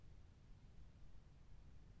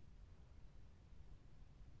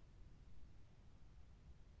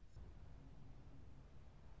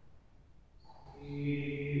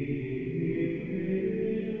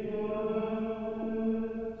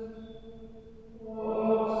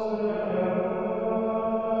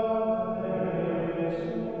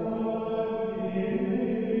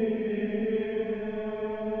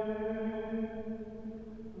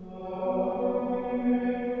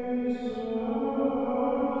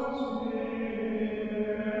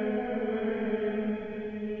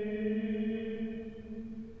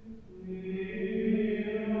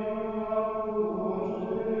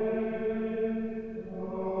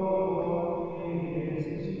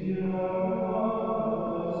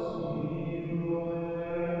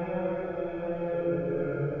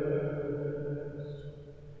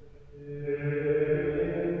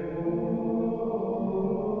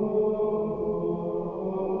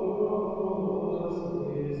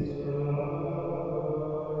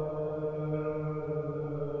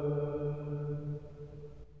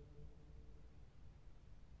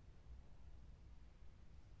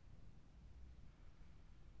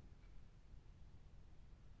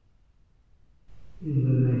In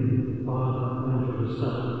the name of the Father, and of the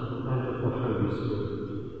Son, and of the Holy Spirit.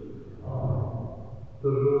 Amen. The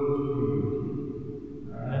Lord be with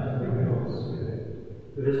you. And with your spirit.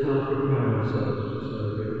 Let us now prepare ourselves to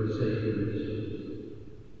celebrate the sacred mysteries.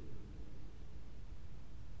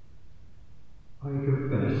 I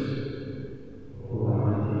confess,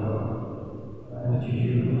 Almighty God, and to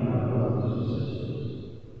you, my brothers and sisters,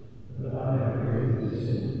 that I have greatly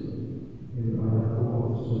sinned in my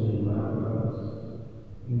thoughts and in my words,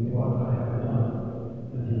 in what I have done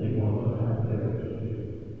and in what I have failed to do.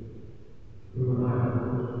 Through my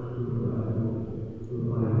heart, through my thought, through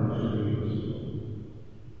my most grievous.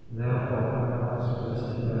 Therefore I ask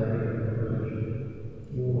Blessed Mary of Virgin,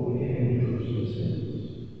 all the angels and saints,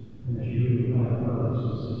 and you, my brothers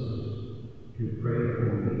and sisters, to pray for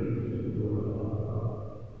me to the Lord our God.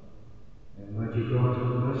 Almighty God,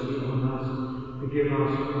 have mercy on us, forgive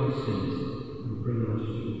us our sins, and bring us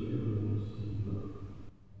to everlasting life.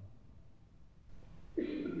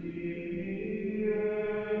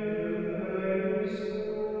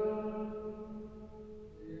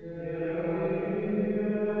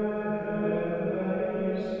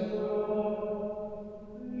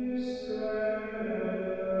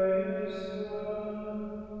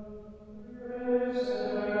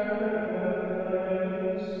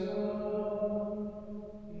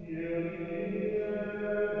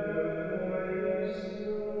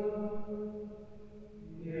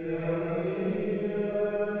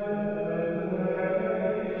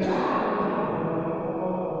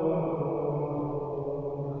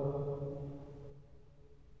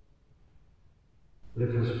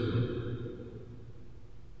 Let us pray.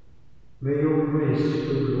 May your grace,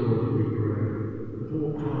 O Lord, we pray, at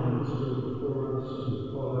all times go before us and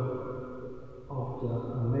follow after,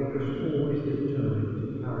 and make us always determined to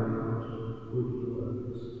carry out good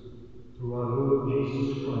works. Through our Lord Jesus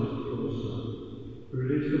Christ, your Son, who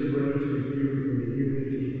lives and reigns with you in the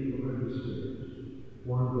unity of the Holy Spirit,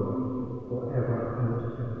 one God, for ever and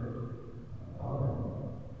ever. Amen.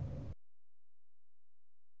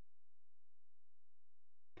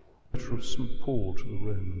 Letter of St. Paul to the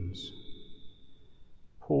Romans.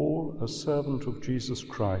 Paul, a servant of Jesus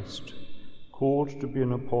Christ, called to be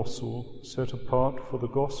an apostle, set apart for the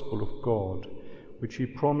gospel of God, which he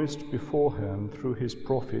promised beforehand through his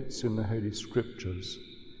prophets in the Holy Scriptures,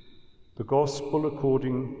 the gospel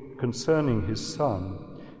concerning his Son,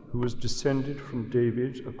 who was descended from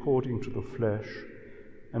David according to the flesh,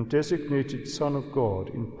 and designated Son of God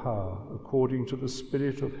in power according to the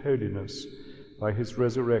Spirit of holiness, by his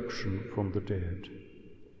resurrection from the dead.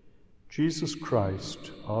 Jesus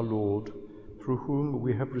Christ, our Lord, through whom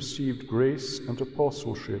we have received grace and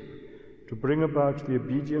apostleship to bring about the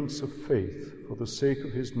obedience of faith for the sake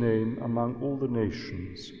of his name among all the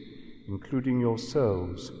nations, including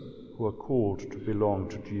yourselves who are called to belong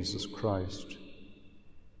to Jesus Christ.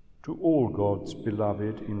 To all God's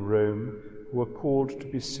beloved in Rome who are called to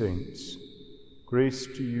be saints, grace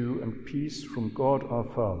to you and peace from God our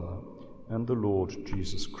Father and the Lord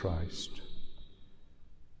Jesus Christ.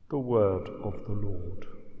 The word of the Lord.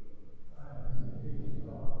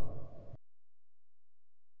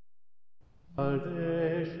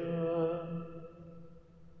 Salvation.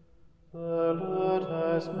 The Lord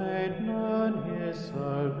has made known his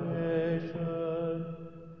salvation.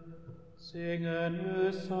 Sing a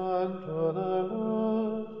new song to the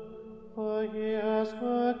Lord, for he has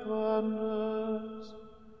worked wonders.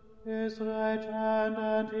 His right hand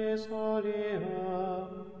and his holy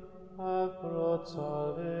arm have brought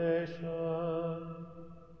salvation.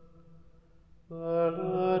 The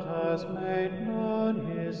Lord has made known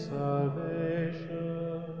his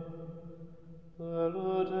salvation. The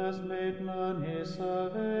Lord has made known his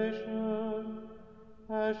salvation,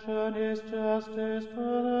 has shown his justice to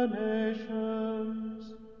the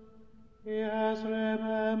nations. He has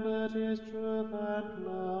remembered his truth and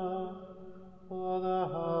love for the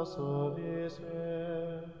house of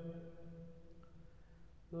Israel.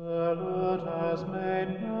 The Lord has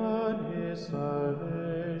made known his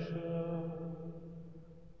salvation.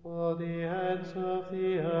 All the ends of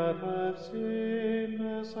the earth have seen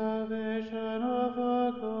the salvation of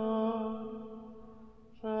our God.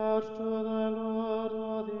 Shout to the Lord,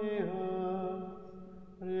 all the earth,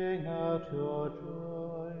 ring out your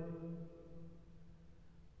joy.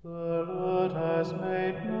 The Lord has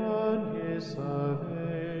made known his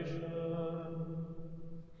salvation.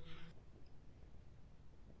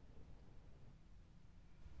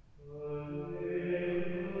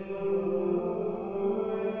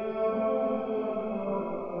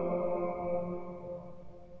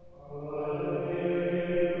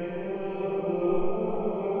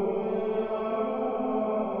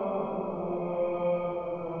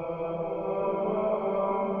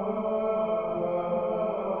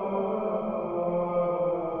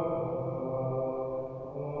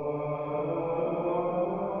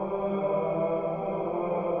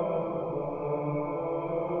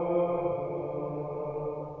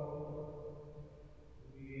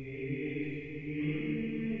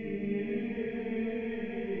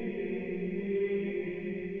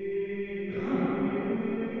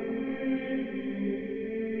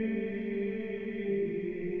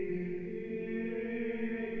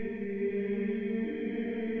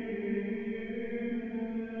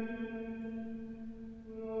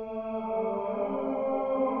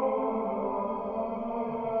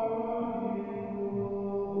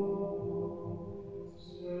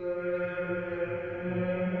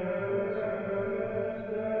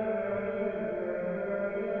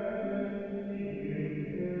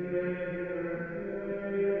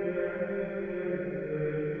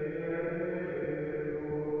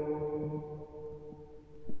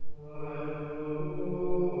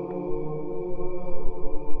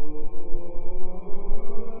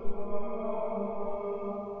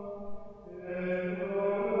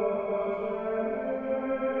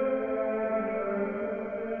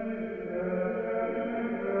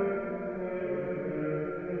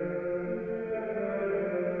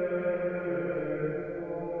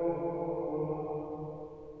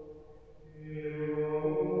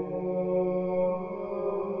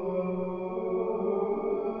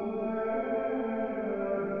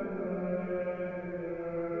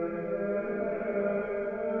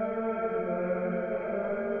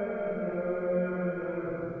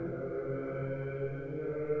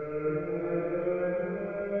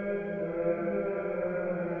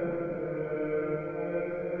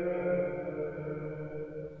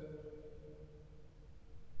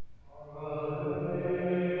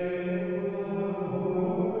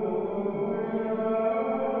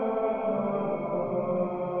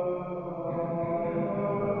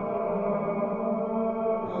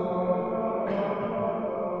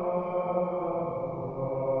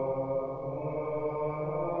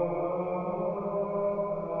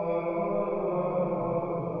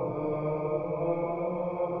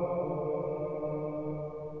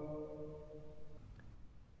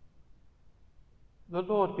 The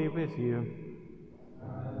Lord be with you.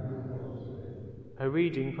 A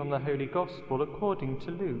reading from the Holy Gospel according to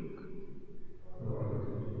Luke.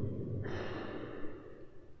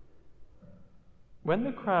 When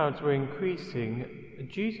the crowds were increasing,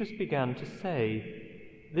 Jesus began to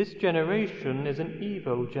say, "This generation is an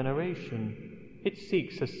evil generation. It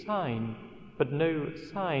seeks a sign, but no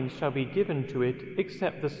sign shall be given to it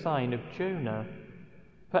except the sign of Jonah.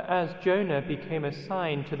 For as Jonah became a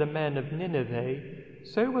sign to the men of Nineveh,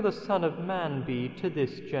 so will the Son of Man be to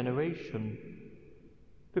this generation.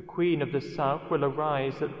 The Queen of the South will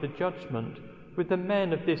arise at the judgment with the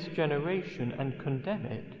men of this generation and condemn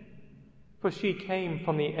it. For she came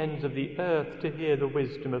from the ends of the earth to hear the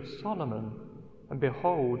wisdom of Solomon, and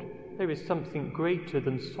behold, there is something greater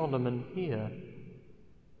than Solomon here.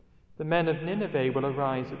 The men of Nineveh will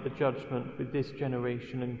arise at the judgment with this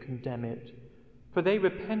generation and condemn it. For they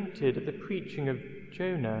repented at the preaching of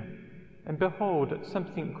Jonah, and behold,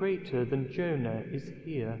 something greater than Jonah is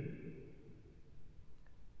here."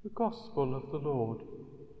 The Gospel of the Lord.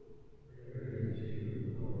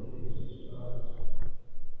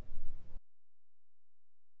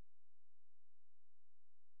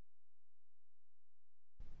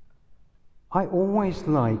 I always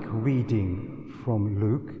like reading from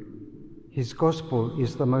Luke. His Gospel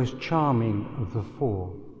is the most charming of the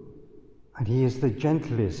four, and he is the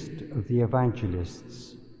gentlest of the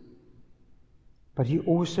evangelists. But he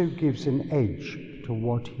also gives an edge to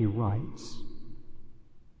what he writes.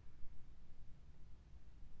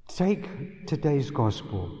 Take today's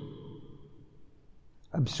Gospel.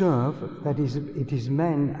 Observe that it is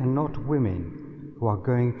men and not women who are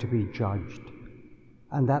going to be judged,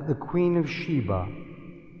 and that the Queen of Sheba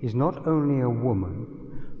is not only a woman,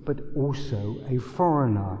 but also a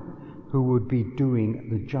foreigner who would be doing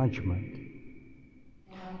the judgment.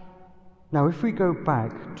 Now, if we go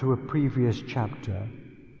back to a previous chapter,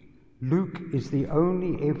 Luke is the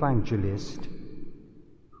only evangelist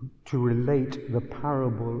to relate the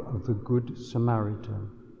parable of the Good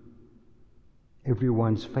Samaritan,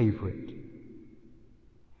 everyone's favorite.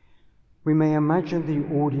 We may imagine the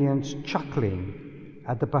audience chuckling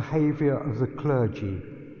at the behavior of the clergy,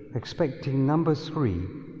 expecting number 3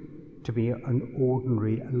 to be an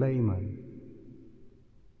ordinary layman.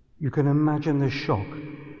 You can imagine the shock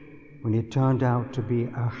when it turned out to be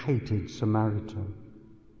a hated Samaritan.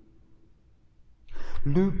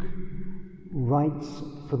 Luke writes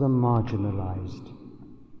for the marginalized.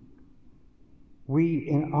 We,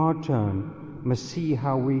 in our turn, must see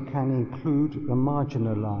how we can include the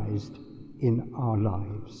marginalized in our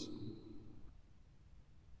lives.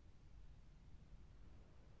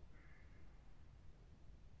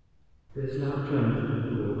 Let's now turn to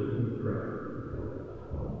the Lord in prayer.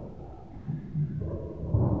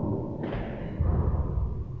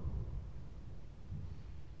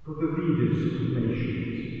 For the leaders of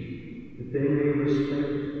nations, that they may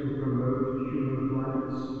respect and promote human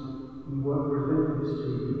rights and work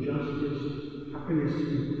relentlessly for justice, happiness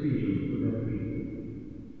and freedom for their people.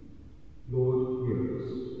 Lord, hear us.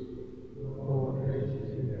 Lord, hear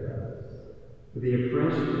us. For the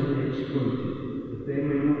oppressed and the exploited, that they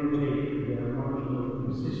may not take their marginal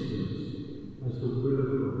existence as the will of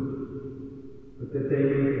God, but that they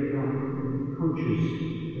may become conscious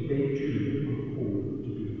that they too are called to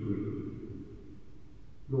be free.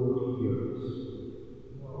 Lord, hear us.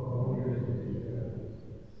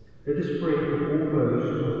 Let us pray for all those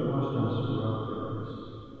who have asked us for our prayers.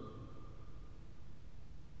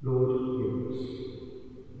 Lord, hear us.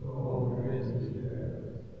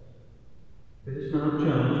 Let us now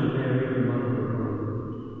turn to Mary, the Mother of our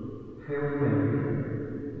Lord. Hail Mary,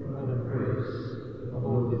 full of grace, the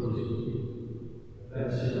Lord is with you.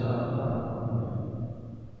 Blessed art thou,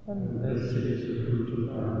 and blessed is the fruit of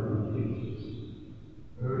thy womb, Jesus.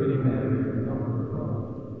 Holy Mary, Mother of God,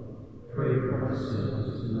 pray for us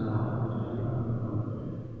sinners now and at the hour of our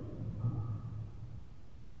death.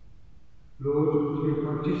 Lord, through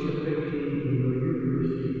participating in your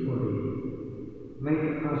Eucharistic body, make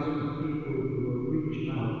us the people who will reach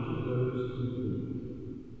out to those in need.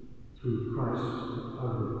 Through Christ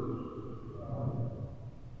our Lord.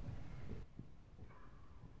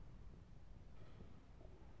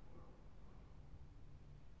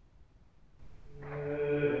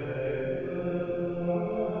 Amen.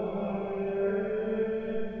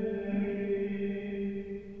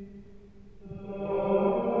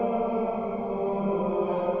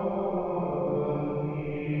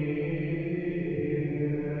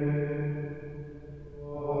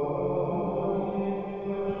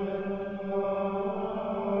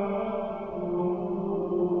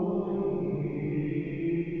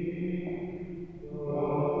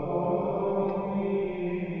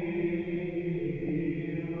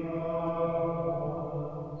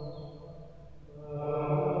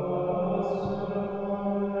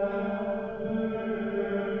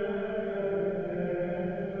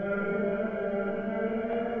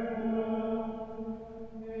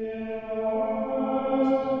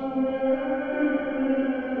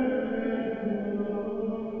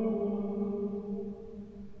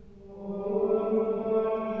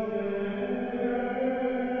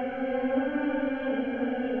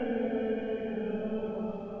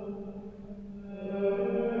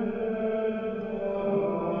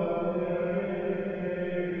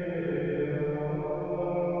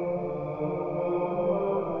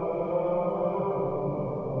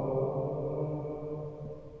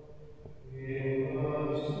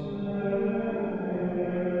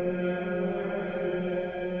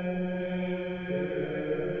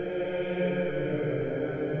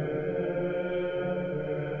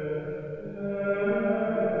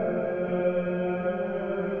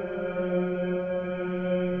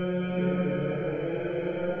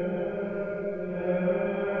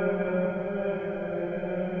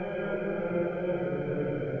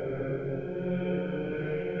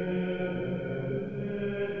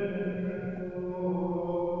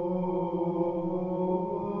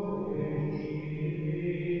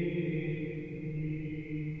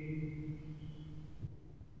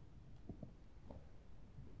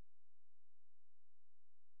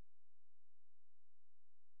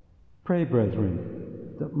 Pray,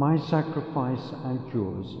 brethren, that my sacrifice and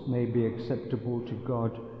yours may be acceptable to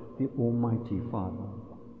God, the Almighty Father.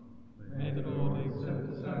 May the Lord accept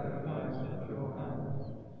the sacrifice at your hands,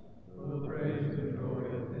 for the praise and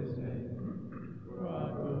glory of his name, for our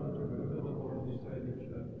good and the good of his holy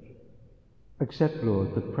church. Accept,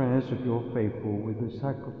 Lord, the prayers of your faithful with a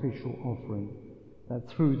sacrificial offering, that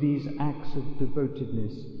through these acts of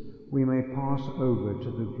devotedness we may pass over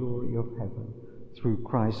to the glory of heaven, through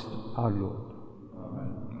Christ our Lord.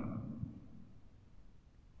 Amen.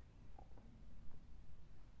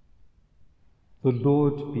 The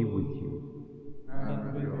Lord be with you.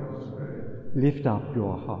 And with your spirit. Lift up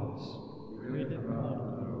your hearts. We lift them up to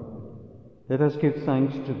the Lord. Let us give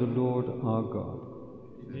thanks to the Lord our God.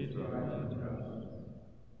 It is right and just.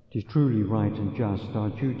 It is truly right and just, our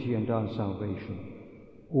duty and our salvation,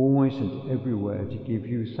 always and everywhere to give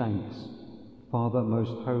you thanks, Father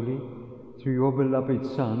most holy, through your beloved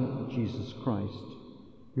Son, Jesus Christ,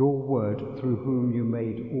 your Word, through whom you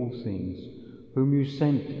made all things, whom you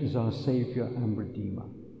sent as our Saviour and Redeemer,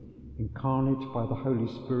 incarnate by the Holy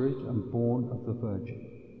Spirit and born of the Virgin.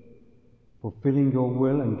 Fulfilling your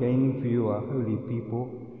will and gaining for you a holy people,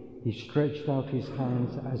 he stretched out his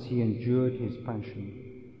hands as he endured his passion,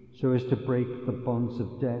 so as to break the bonds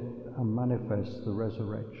of death and manifest the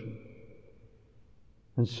resurrection.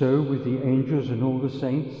 And so, with the angels and all the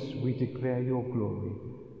saints, we declare your glory,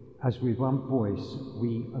 as with one voice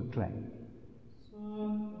we acclaim.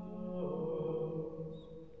 Sanctus,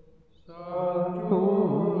 Sanctus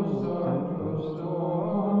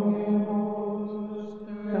Dominus,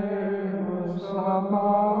 Deus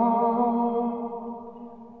Sabaoth,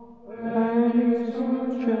 Ex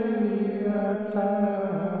celi et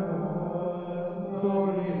terra,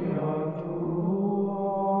 gloria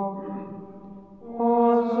tua,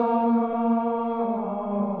 Hosanna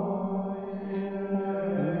in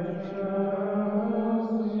excelsis,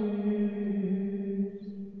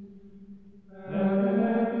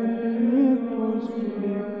 benedictus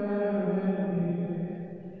in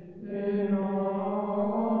nomine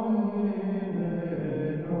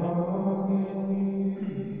Domini,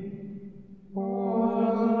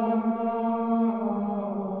 Hosanna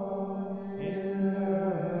in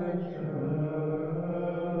excelsis.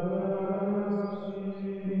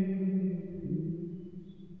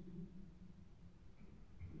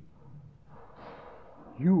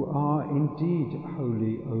 You are indeed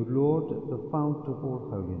holy, O Lord, the fount of all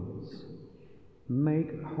holiness.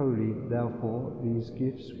 Make holy, therefore, these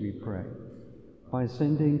gifts, we pray, by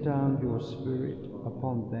sending down your Spirit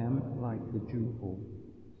upon them like the dewfall,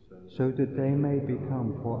 so that they may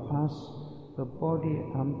become for us the body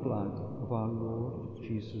and blood of our Lord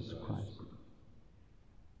Jesus Christ.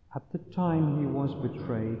 At the time he was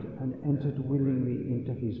betrayed and entered willingly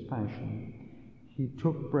into his passion, he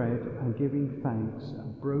took bread and, giving thanks,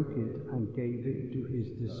 broke it and gave it to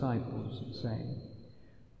his disciples, saying,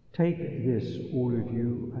 "Take this, all of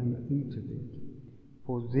you, and eat of it,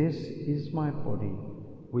 for this is my body,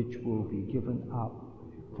 which will be given up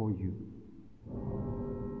for you."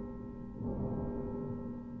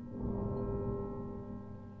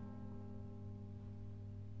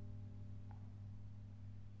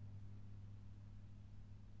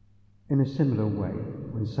 In a similar way,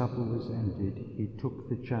 when supper was ended, he took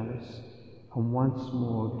the chalice, and once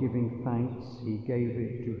more giving thanks, he gave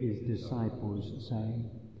it to his disciples, saying,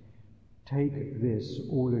 "Take this,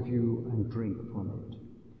 all of you, and drink from it,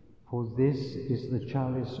 for this is the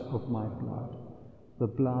chalice of my blood, the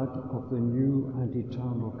blood of the new and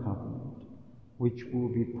eternal covenant, which will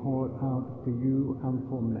be poured out for you and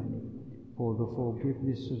for many, for the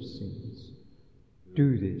forgiveness of sins.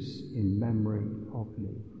 Do this in memory of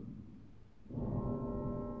me."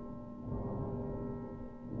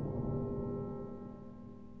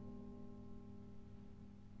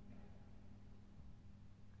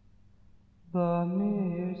 The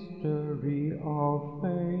mystery of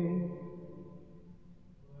faith.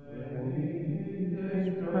 When we eat this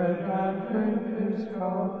bread and drink this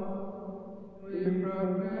cup, we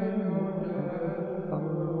proclaim your death, O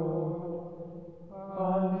Lord,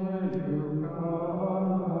 until you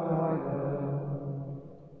come again.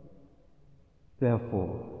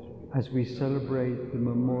 Therefore, as we celebrate the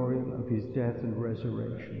memorial of his death and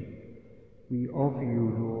resurrection, we offer you,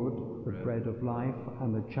 Lord, the bread of life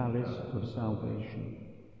and the chalice of salvation,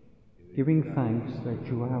 giving thanks that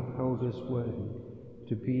you have held us worthy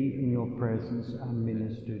to be in your presence and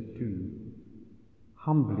ministered to.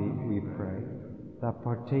 Humbly we pray that,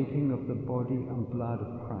 partaking of the body and blood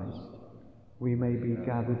of Christ, we may be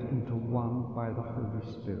gathered into one by the Holy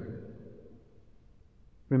Spirit.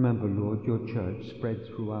 Remember, Lord, your church spread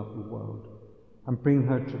throughout the world, and bring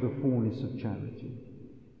her to the fullness of charity,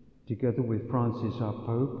 together with Francis our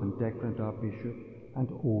Pope and Declan our Bishop and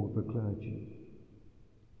all the clergy.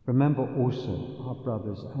 Remember also our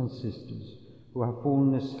brothers and sisters who have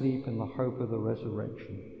fallen asleep in the hope of the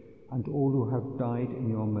resurrection, and all who have died in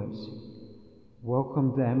your mercy.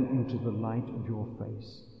 Welcome them into the light of your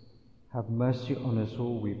face. Have mercy on us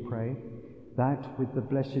all, we pray, that with the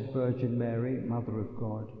Blessed Virgin Mary, Mother of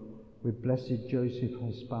God, with blessed Joseph,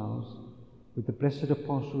 her spouse, with the blessed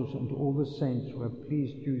apostles and all the saints who have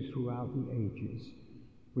pleased you throughout the ages,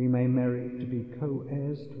 we may merit to be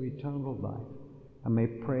co-heirs to eternal life, and may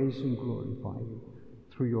praise and glorify you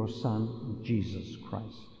through your Son, Jesus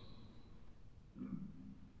Christ.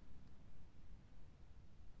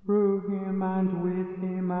 Through him and with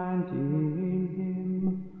him and in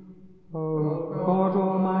him, O God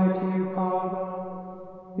Almighty Father,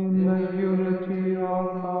 in the unity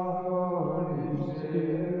of the Holy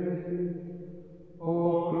Spirit,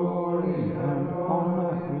 all glory and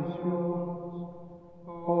honor is yours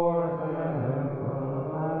forever and ever.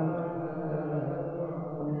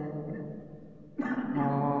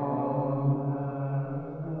 Amen.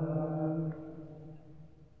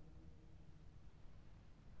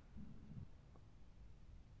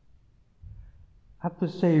 At the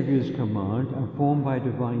Saviour's command and formed by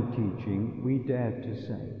divine teaching, we dare to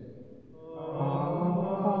say,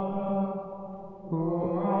 Our Father,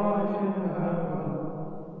 who art in heaven,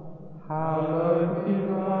 hallowed be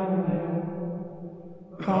thy name.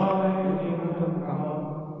 Thy kingdom come,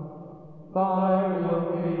 thy will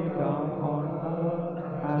be done on earth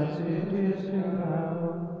as it is in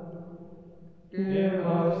heaven. Give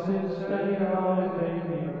us this day our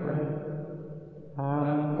daily bread,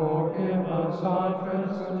 and forgive us our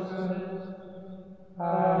trespasses,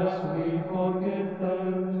 as we forgive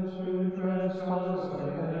those who trespass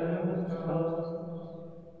against us.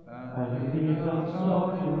 And lead us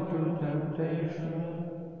not into temptation,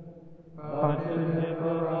 but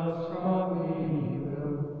deliver us from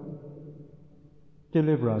evil.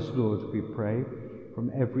 Deliver us, Lord, we pray, from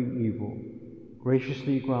every evil.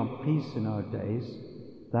 Graciously grant peace in our days,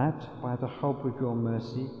 that, by the help of your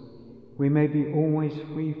mercy, we may be always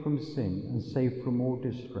free from sin and safe from all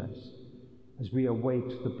distress, as we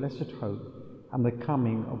await the blessed hope and the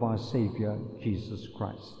coming of our Saviour, Jesus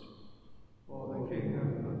Christ. For the kingdom,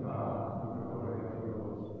 the power, and the glory are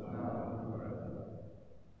yours, now and forever.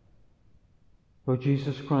 Lord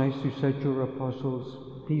Jesus Christ, who said to your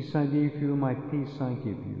apostles, Peace I leave you, my peace I give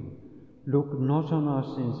you, look not on our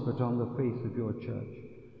sins, but on the faith of your church,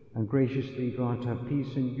 and graciously grant her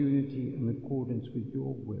peace and unity in accordance with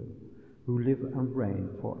your will, who live and reign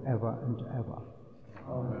for ever and ever.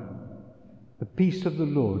 Amen. The peace of the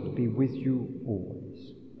Lord be with you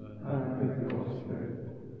always. And with your spirit.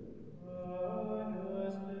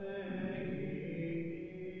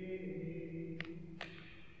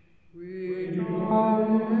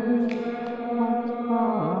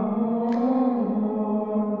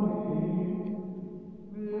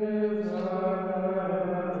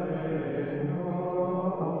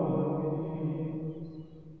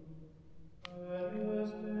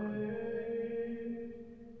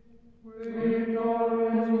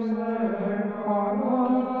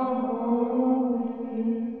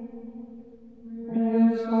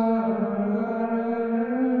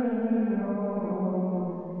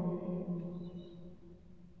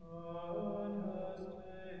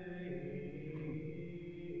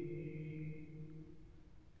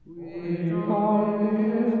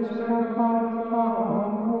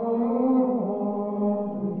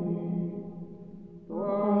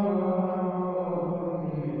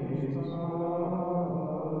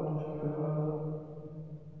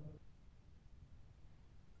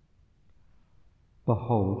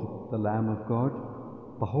 Behold the Lamb of God,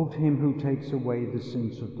 behold him who takes away the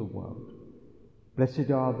sins of the world.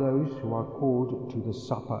 Blessed are those who are called to the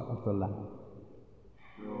supper of the Lamb.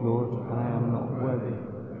 Lord, I am not worthy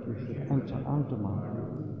that you should enter under my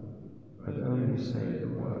roof, but only say the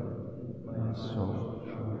word, and my soul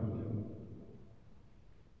shall live.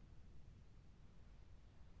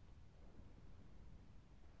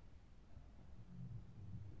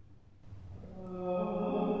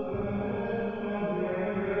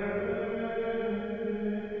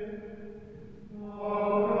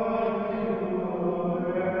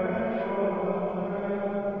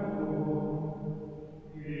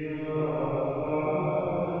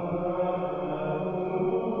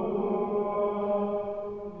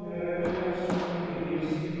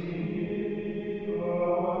 Yes,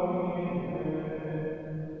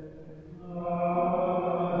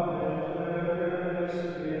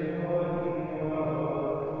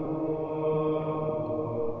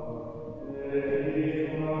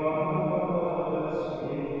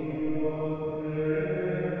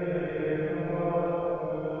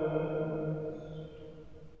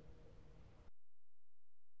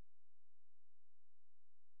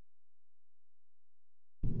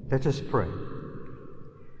 Let us pray.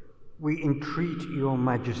 We entreat your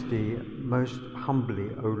majesty most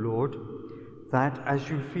humbly, O Lord, that as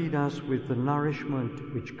you feed us with the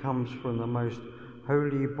nourishment which comes from the most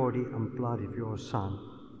holy body and blood of your Son,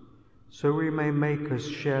 so we may make us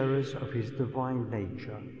sharers of his divine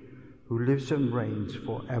nature, who lives and reigns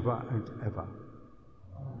for ever and ever.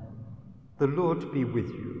 Amen. The Lord be with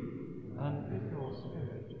you. And with your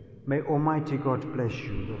spirit. May Almighty God bless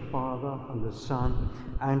you, the Father, and the Son,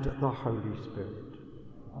 and the Holy Spirit.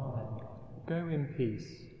 Amen. Go in peace.